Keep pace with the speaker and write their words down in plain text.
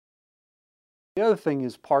The other thing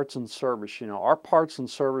is parts and service. You know, our parts and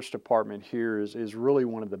service department here is really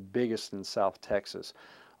one of the biggest in South Texas.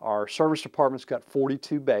 Our service department's got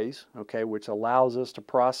 42 bays, okay, which allows us to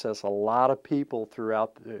process a lot of people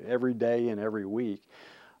throughout every day and every week.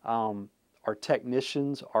 Our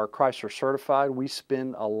technicians are Chrysler certified. We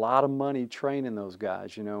spend a lot of money training those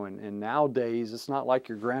guys, you know, and nowadays it's not like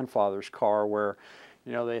your grandfather's car where,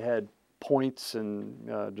 you know, they had points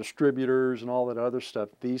and distributors and all that other stuff.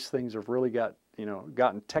 These things have really gotten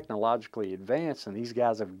technologically advanced, and these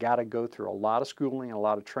guys have got to go through a lot of schooling and a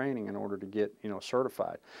lot of training in order to get, you know,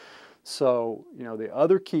 certified. So, you know, the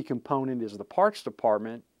other key component is the parts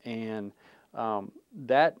department, and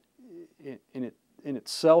that in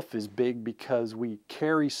itself is big because we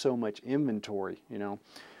carry so much inventory, you know.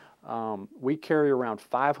 We carry around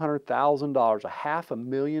 $500,000,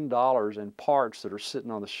 $500,000 in parts that are sitting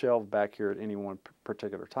on the shelf back here at any one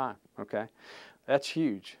particular time, okay? That's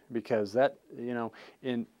huge because that, you know,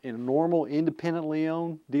 in a normal independently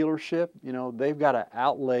owned dealership, you know, they've got to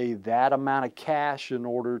outlay that amount of cash in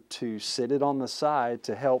order to sit it on the side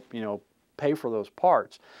to help, you know, pay for those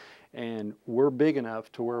parts. And we're big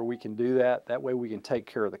enough to where we can do that. That way we can take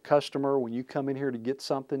care of the customer. When you come in here to get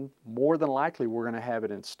something, more than likely we're going to have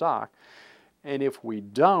it in stock. And if we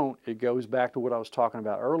don't, it goes back to what I was talking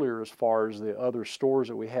about earlier as far as the other stores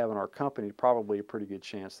that we have in our company, probably a pretty good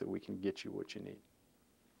chance that we can get you what you need.